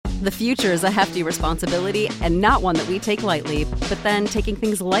The future is a hefty responsibility and not one that we take lightly, but then taking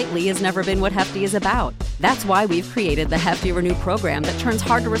things lightly has never been what Hefty is about. That's why we've created the Hefty Renew program that turns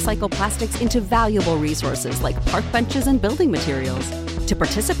hard-to-recycle plastics into valuable resources like park benches and building materials. To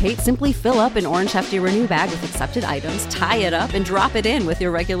participate, simply fill up an orange Hefty Renew bag with accepted items, tie it up, and drop it in with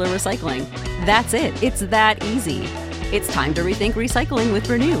your regular recycling. That's it. It's that easy. It's time to rethink recycling with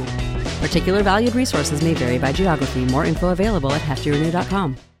Renew. Particular valued resources may vary by geography. More info available at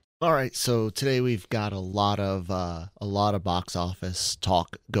heftyrenew.com. All right, so today we've got a lot of box office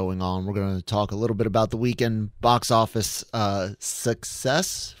talk going on. We're going to talk a little bit about the weekend box office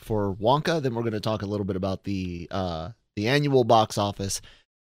success for Wonka. Then we're going to talk a little bit about the annual box office.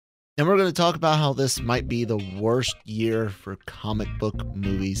 And we're going to talk about how this might be the worst year for comic book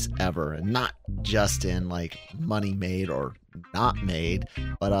movies ever. And not just in like money made or not made,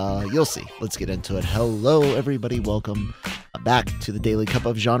 but you'll see. Let's get into it. Hello, everybody. Welcome back to the Daily Cup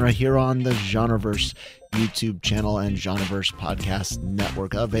of Genre here on the Genreverse YouTube channel and Genreverse Podcast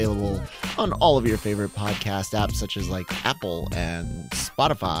Network, available on all of your favorite podcast apps such as like Apple and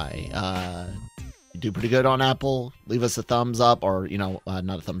Spotify. You do pretty good on Apple, leave us a thumbs up, or not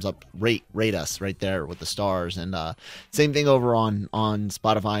a thumbs up, rate us right there with the stars. And same thing over on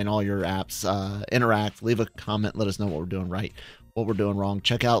Spotify and all your apps. Interact, leave a comment, let us know what we're doing right, what we're doing wrong.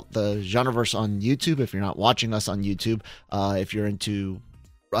 Check out the Genreverse on YouTube if you're not watching us on YouTube. If you're into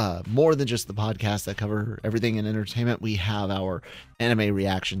more than just the podcast that cover everything in entertainment, we have our anime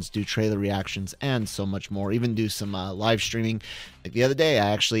reactions, do trailer reactions, and so much more. Even do some live streaming. Like the other day,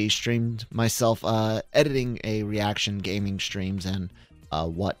 I actually streamed myself editing a reaction gaming streams and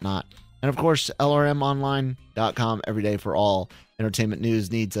whatnot. And of course, LRMonline.com every day for all entertainment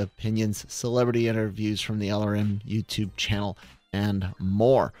news, needs, opinions, celebrity interviews from the LRM YouTube channel, and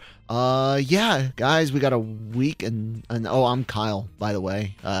more. Yeah, guys, we got a week and oh, I'm Kyle, by the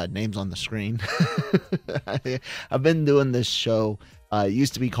way. Name's on the screen. I've been doing this show. It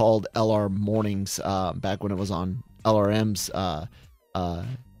used to be called LR Mornings, back when it was on LRM's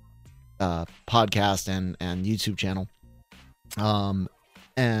podcast and YouTube channel.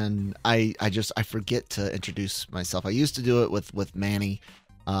 And I forget to introduce myself. I used to do it with Manny,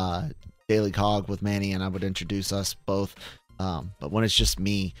 Daily COG with Manny, and I would introduce us both. But when it's just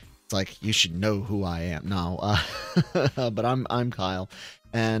me, it's like, you should know who I am. No, but I'm Kyle,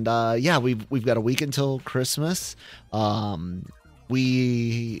 and yeah, we've got a week until Christmas.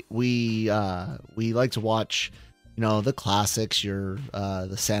 We like to watch, the classics,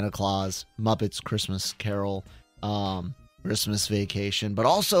 the Santa Claus, Muppets Christmas Carol, Christmas Vacation, but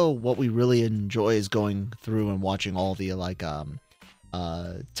also what we really enjoy is going through and watching all the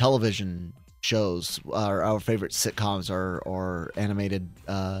television shows, our favorite sitcoms or animated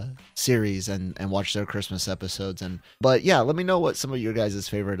series, and watch their Christmas episodes. But yeah, let me know what some of your guys'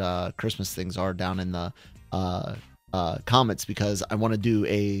 favorite Christmas things are down in the comments, because I want to do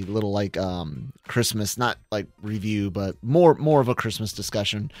a little Christmas, not like review, but more of a Christmas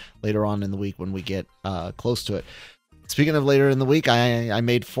discussion later on in the week when we get close to it. Speaking of later in the week, I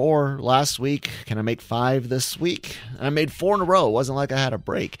made 4 last week. Can I make 5 this week? And I made 4 in a row. It wasn't like I had a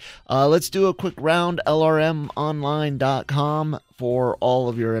break. Let's do a quick round. LRMonline.com for all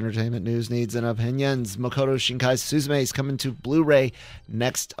of your entertainment news, needs, and opinions. Makoto Shinkai Suzume is coming to Blu-ray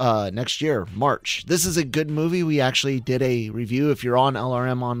next year, March. This is a good movie. We actually did a review. If you're on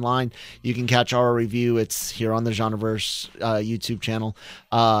LRM Online, you can catch our review. It's here on the Genreverse YouTube channel.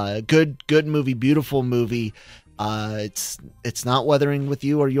 Good movie, beautiful movie. It's not Weathering with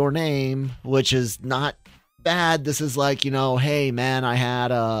You or Your Name, which is not bad. This is like, hey man, I had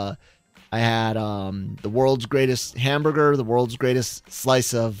the world's greatest hamburger, the world's greatest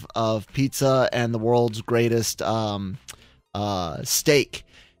slice of pizza, and the world's greatest steak,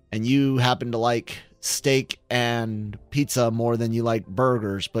 and you happen to like steak and pizza more than you like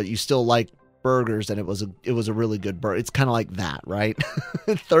burgers, but you still like burgers, and it was a really good burger. It's kind of like that, right?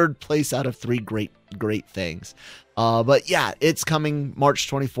 Third place out of 3 great things. But yeah, it's coming March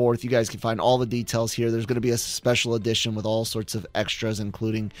 24th. You guys can find all the details here. There's going to be a special edition with all sorts of extras,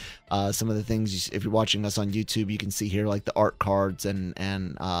 including some of the things, if you're watching us on YouTube, you can see here, like the art cards and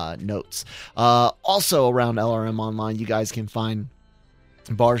notes. Also around LRM Online, you guys can find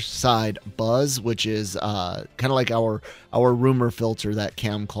Barside Buzz, which is kind of like our rumor filter that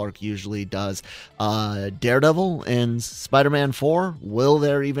Cam Clark usually does. Daredevil and Spider-Man 4. Will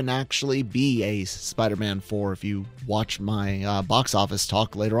there even actually be a Spider-Man 4? If you watch my box office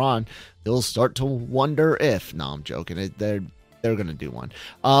talk later on, you'll start to wonder if. No, I'm joking. They're gonna do one.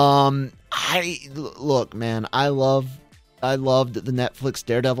 Look, man, I loved the Netflix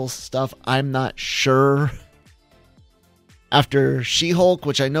Daredevil stuff. I'm not sure after She-Hulk,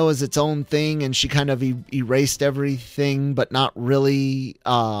 which I know is its own thing, and she kind of erased everything, but not really.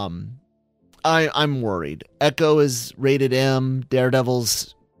 I'm worried. Echo is rated M.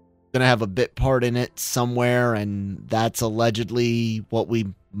 Daredevil's gonna have a bit part in it somewhere, and that's allegedly what we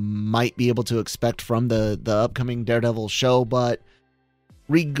might be able to expect from the upcoming Daredevil show. But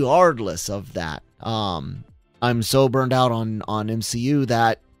regardless of that, I'm so burned out on MCU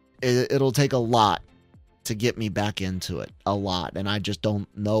that it'll take a lot to get me back into it. A lot. And I just don't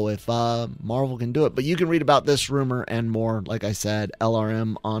know if Marvel can do it. But you can read about this rumor and more, like I said,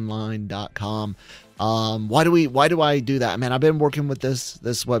 lrmonline.com. Why do I do that? Man, I've been working with this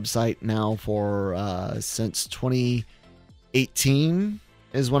website now for since 2018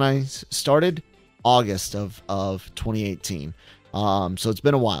 is when I started. August of 2018. So it's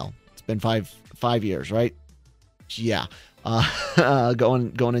been a while. It's been five years, right? Yeah.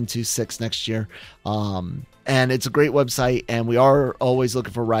 Going into 6 next year. And it's a great website, and we are always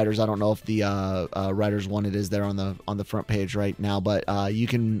looking for writers. I don't know if the writers wanted is there on the front page right now, but you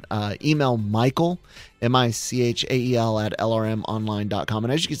can email Michael, Michael at lrmonline.com.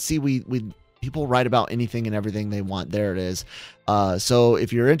 And as you can see, we people write about anything and everything they want. There it is. So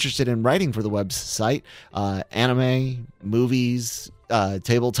if you're interested in writing for the website, anime, movies,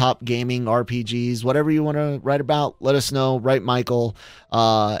 tabletop gaming, RPGs, whatever you want to write about, let us know. Write Michael,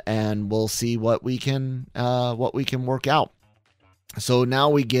 and we'll see what we can work out. So now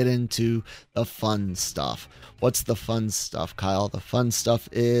we get into the fun stuff. What's the fun stuff, Kyle? The fun stuff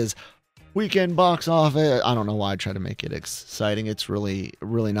is weekend box office. I don't know why I try to make it exciting. It's really,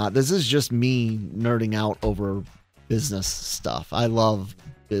 really not. This is just me nerding out over business stuff. I love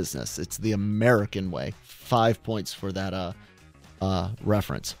business. It's the American way. 5 points for that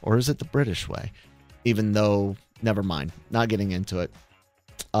reference. Or is it the British way? Even though, never mind. Not getting into it.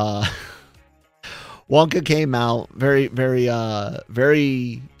 Wonka came out. Very, very,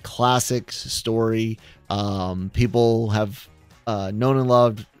 very classic story. People have known and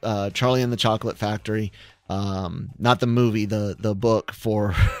loved Charlie and the Chocolate Factory. Not the movie, the book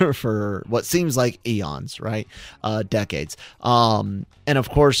for what seems like eons, right? Decades. And of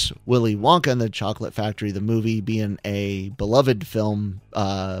course, Willy Wonka and the Chocolate Factory, the movie being a beloved film,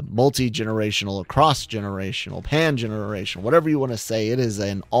 multi-generational, cross-generational, pan-generational, whatever you want to say. It is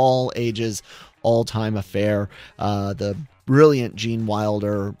an all ages, all-time affair. The brilliant Gene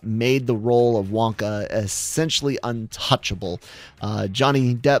Wilder made the role of Wonka essentially untouchable.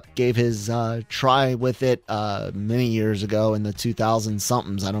 Johnny Depp gave his try with it many years ago in the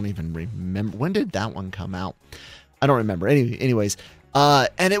 2000-somethings. I don't even remember. When did that one come out? I don't remember. Anyways,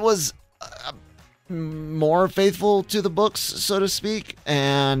 and it was more faithful to the books, so to speak,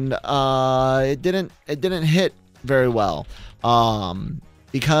 and it didn't hit very well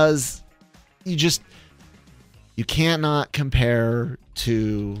because you cannot compare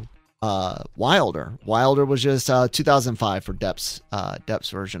to Wilder. Wilder was just 2005 for Depp's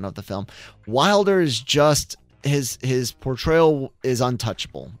version of the film. Wilder is just his portrayal is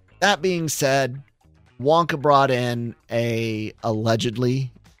untouchable. That being said, Wonka brought in a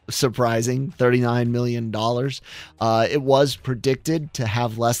allegedly surprising $39 million. It was predicted to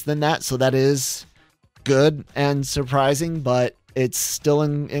have less than that, so that is good and surprising, but it's still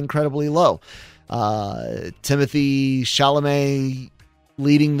incredibly low. Timothy Chalamet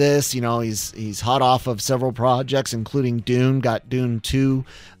leading this, he's hot off of several projects, including Dune. Got Dune 2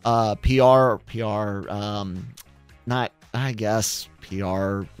 PR, not, I guess,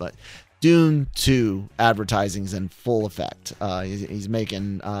 PR, but Dune 2 advertising's in full effect. He's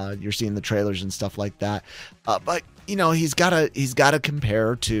making, you're seeing the trailers and stuff like that. But he's gotta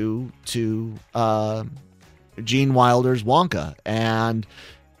compare to Gene Wilder's Wonka, and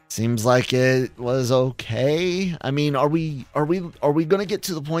seems like it was okay. I mean, are we going to get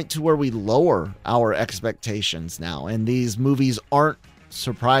to the point to where we lower our expectations now? And these movies aren't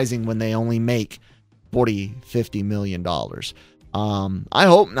surprising when they only make $40-50 million. I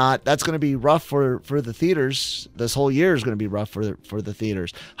hope not. That's going to be rough for the theaters. This whole year is going to be rough for the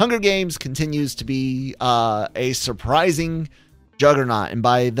theaters. Hunger Games continues to be a surprising juggernaut. And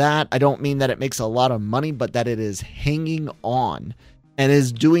by that, I don't mean that it makes a lot of money, but that it is hanging on and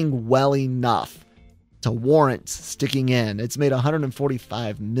is doing well enough to warrant sticking in. It's made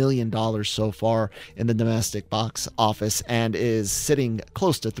 $145 million so far in the domestic box office and is sitting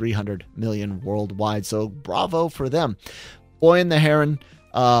close to $300 million worldwide. So bravo for them. Boy and the Heron,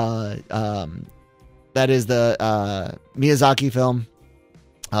 that is the Miyazaki film.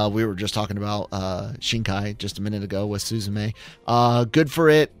 We were just talking about Shinkai just a minute ago with Suzume. Good for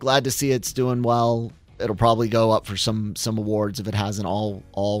it. Glad to see it's doing well. it'll probably go up for some awards if it hasn't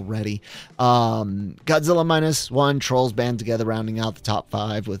already. Godzilla -1, Trolls Band Together rounding out the top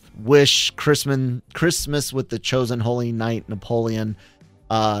 5 with Wish, Christmas with the Chosen Holy Night, Napoleon,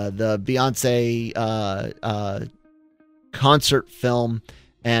 the Beyonce concert film,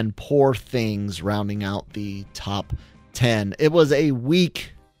 and Poor Things rounding out the top 10. It was a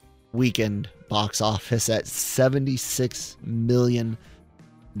weak weekend box office at $76 million.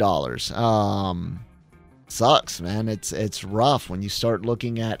 Sucks, man. It's rough when you start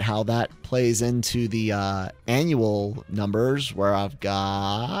looking at how that plays into the annual numbers, where I've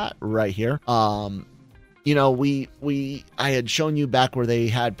got right here. You know, I had shown you back where they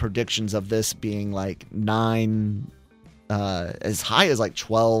had predictions of this being like as high as like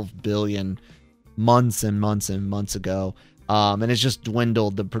 12 billion months and months and months ago. And it's just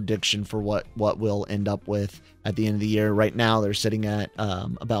dwindled, the prediction for what we'll end up with at the end of the year. Right now, they're sitting at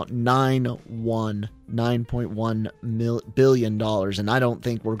about $9.1 billion, and I don't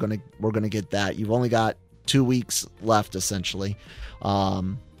think we're gonna get that. You've only got 2 weeks left, essentially,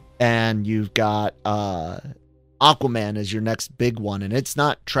 and you've got Aquaman as your next big one, and it's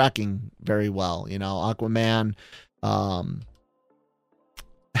not tracking very well. You know, Aquaman.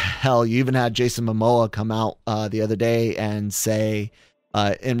 Hell, you even had Jason Momoa come out the other day and say,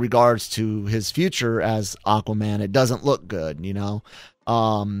 in regards to his future as Aquaman, it doesn't look good, you know?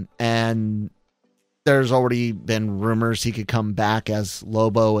 And there's already been rumors he could come back as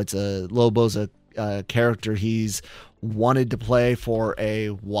Lobo. Lobo's a character he's wanted to play for a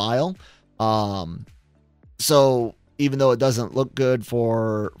while. So even though it doesn't look good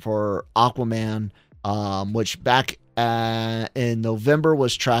for Aquaman, which back in November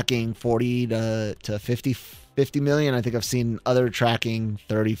was tracking 40 to 50 million. I think I've seen other tracking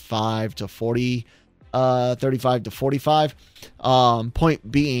 35 to 40, 35 to 45.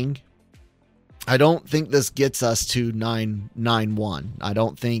 Point being, I don't think this gets us to 991. I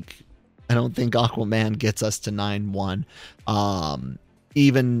don't think Aquaman gets us to 91.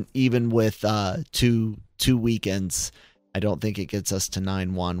 Even with two weekends, I don't think it gets us to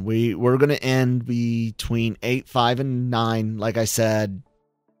 9-1. We're going to end between 8, 5, and 9. Like I said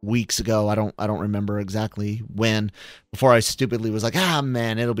weeks ago, I don't remember exactly when. Before I stupidly was like,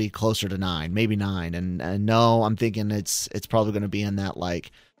 man, it'll be closer to 9, maybe 9. And no, I'm thinking it's probably going to be in that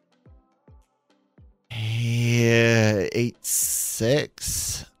like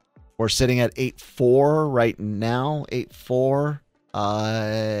 8.6. We're sitting at 8.4 right now. 8.4.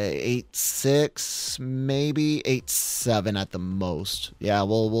 8.6, maybe 8.7 at the most. Yeah,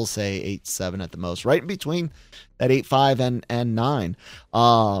 we'll say 8.7 at the most. Right in between that 8.5 and 9.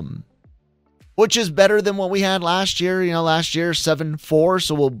 Which is better than what we had last year. You know, last year 7.4,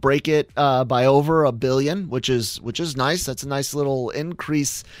 so we'll break it by over $1 billion, which is nice. That's a nice little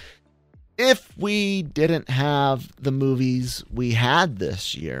increase. If we didn't have the movies we had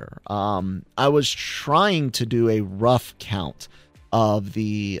this year, I was trying to do a rough count of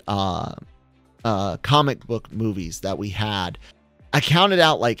the comic book movies that we had. I counted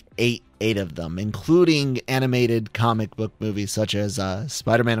out like eight of them, including animated comic book movies such as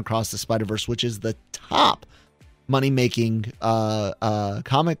Spider-Man Across the Spider-Verse, which is the top money-making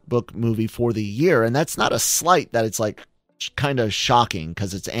comic book movie for the year. And that's not a slight that it's like kind of shocking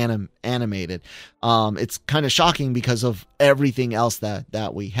because it's animated. It's kind of shocking because of everything else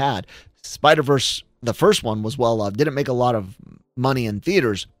that we had. Spider-Verse, the first one, was well loved. Didn't make a lot of money in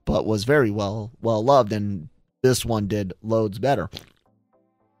theaters, but was very well loved, and this one did loads better.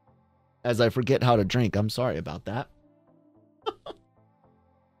 As I forget how to drink, I'm sorry about that.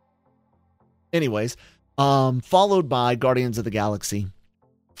 Anyways, followed by Guardians of the Galaxy,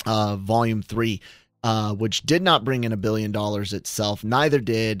 Volume 3, which did not bring in $1 billion itself. Neither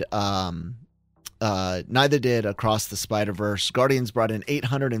did Across the Spider-Verse. Guardians brought in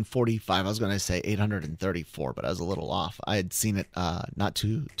 845. I was going to say 834, but I was a little off. I had seen it not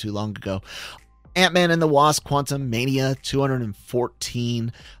too long ago. Ant-Man and the Wasp: Quantumania,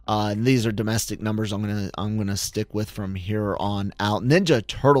 214. And these are domestic numbers I'm gonna stick with from here on out. Ninja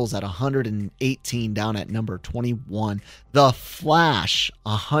Turtles at 118, down at number 21. The Flash,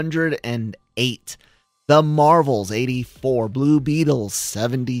 108. The Marvels, 84. Blue Beetles,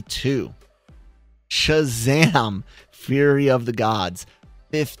 72. Shazam! Fury of the Gods,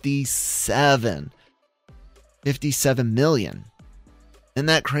 57 million. Isn't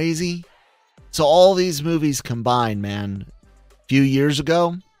that crazy? So all these movies combined, man, a few years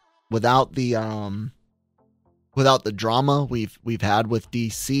ago, without the drama we've had with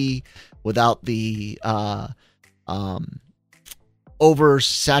DC, without the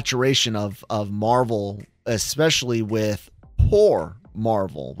oversaturation of Marvel, especially with poor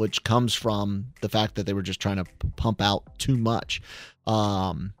Marvel, which comes from the fact that they were just trying to pump out too much.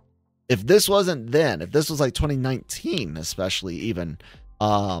 If this wasn't then, if this was like 2019, especially even,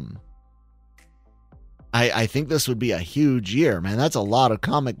 I think this would be a huge year, man. That's a lot of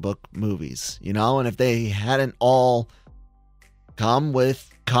comic book movies, you know? And if they hadn't all come with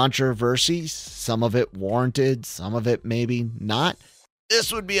controversy, some of it warranted, some of it maybe not,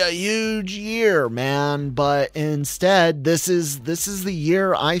 this would be a huge year, man. But instead, this is the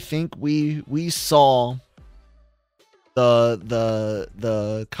year I think we saw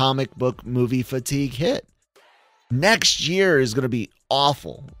the comic book movie fatigue hit. Next year is going to be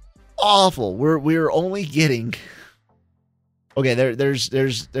awful. We're only getting, okay, there's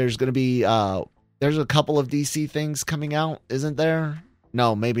going to be there's a couple of DC things coming out, isn't there?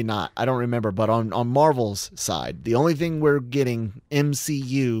 No, maybe not. I don't remember. But on Marvel's side, the only thing we're getting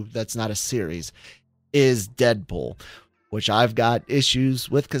MCU that's not a series is Deadpool, which I've got issues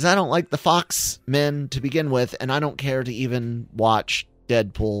with because I don't like the Fox men to begin with, and I don't care to even watch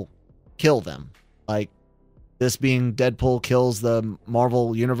Deadpool kill them. Like, this being Deadpool kills the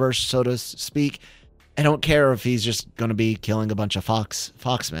Marvel universe, so to speak. I don't care if he's just going to be killing a bunch of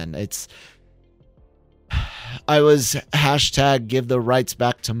Foxmen. I was hashtag give the rights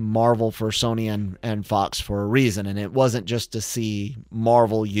back to Marvel for Sony and Fox for a reason. And it wasn't just to see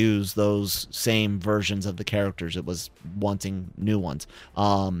Marvel use those same versions of the characters. It was wanting new ones.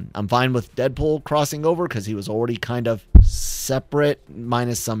 I'm fine with Deadpool crossing over because he was already kind of separate,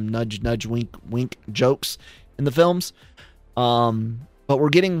 minus some nudge, nudge, wink, wink jokes in the films. But we're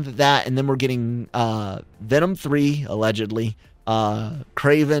getting that, and then we're getting Venom 3, allegedly,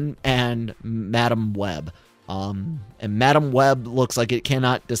 Kraven, and Madam Web. And Madam Web looks like it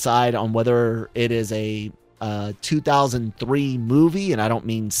cannot decide on whether it is a 2003 movie, and I don't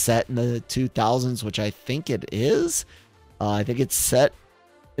mean set in the 2000s, which I think it is. I think it's set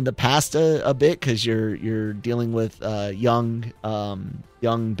in the past a bit because you're dealing with young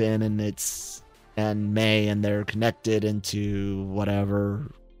Ben and May, and they're connected into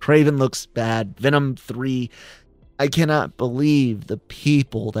whatever. Kraven looks bad. Venom 3. I cannot believe the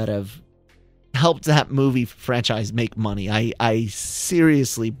people that have helped that movie franchise make money. I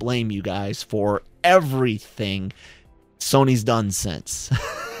seriously blame you guys for everything Sony's done since.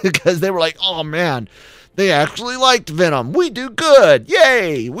 Because they were like, oh man, they actually liked Venom. We do good.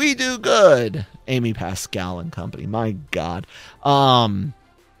 Yay, we do good. Amy Pascal and company. My God.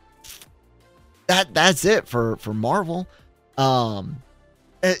 That's it for Marvel.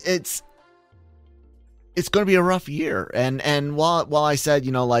 It's going to be a rough year. And while I said,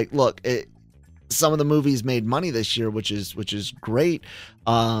 you know, like, look, some of the movies made money this year, which is great.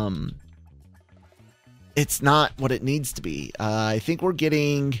 It's not what it needs to be. I think we're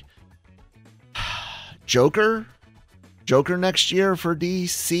getting Joker next year for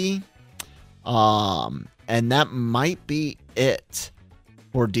DC. And that might be it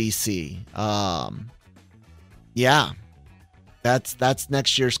for DC. Yeah. That's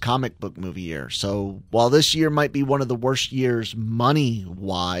next year's comic book movie year. So while this year might be one of the worst years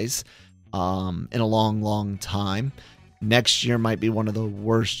money-wise in a long, long time, next year might be one of the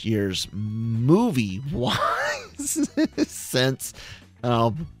worst years movie-wise since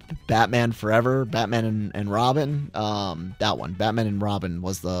Batman Forever, Batman and Robin. That one, Batman and Robin,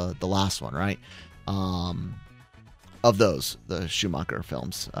 was the last one, right? Of those, the Schumacher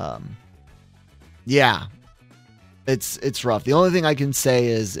films. Yeah. It's rough. The only thing I can say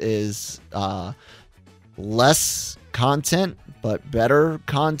is less content, but better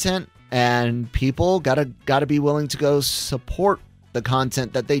content, and people gotta be willing to go support the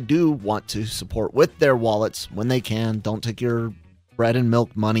content that they do want to support with their wallets when they can. Don't take your bread and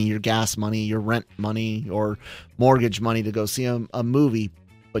milk money, your gas money, your rent money, or mortgage money to go see a movie.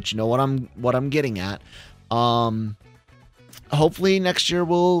 But you know what I'm getting at. Hopefully next year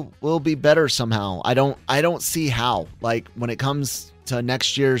will be better somehow. I don't see how. Like, when it comes to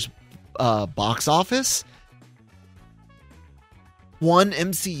next year's box office, one,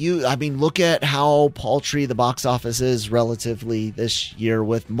 MCU, I mean, look at how paltry the box office is relatively this year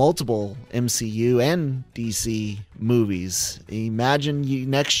with multiple MCU and DC movies. Imagine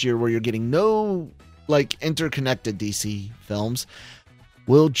next year where you're getting no, like, interconnected DC films.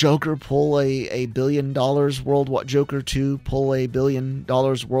 Will Joker pull a $1 billion worldwide? Joker 2 pull a $1 billion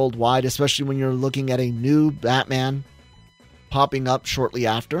worldwide, especially when you're looking at a new Batman popping up shortly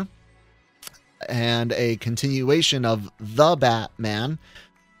after, and a continuation of the Batman,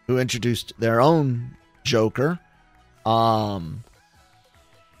 who introduced their own Joker. I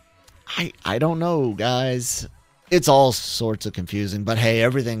don't know, guys. It's all sorts of confusing, but hey,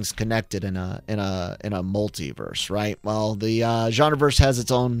 everything's connected in a multiverse, right? Well, the Genreverse has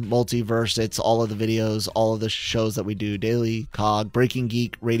its own multiverse. It's all of the videos, all of the shows that we do. Daily COG, Breaking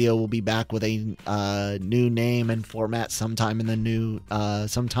Geek Radio will be back with a new name and format sometime in the new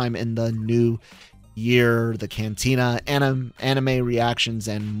year. The Cantina, anime reactions,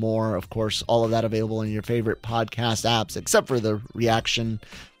 and more. Of course, all of that available in your favorite podcast apps, except for the reaction,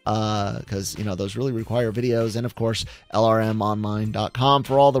 because those really require videos. And of course, lrmonline.com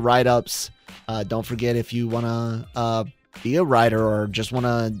for all the write-ups. Don't forget, if you want to be a writer or just want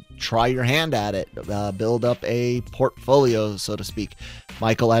to try your hand at it, build up a portfolio, so to speak,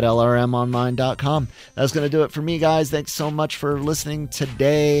 Michael at lrmonline.com. That's going to do it for me, guys. Thanks so much for listening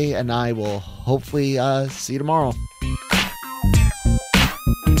today, and I will hopefully see you tomorrow.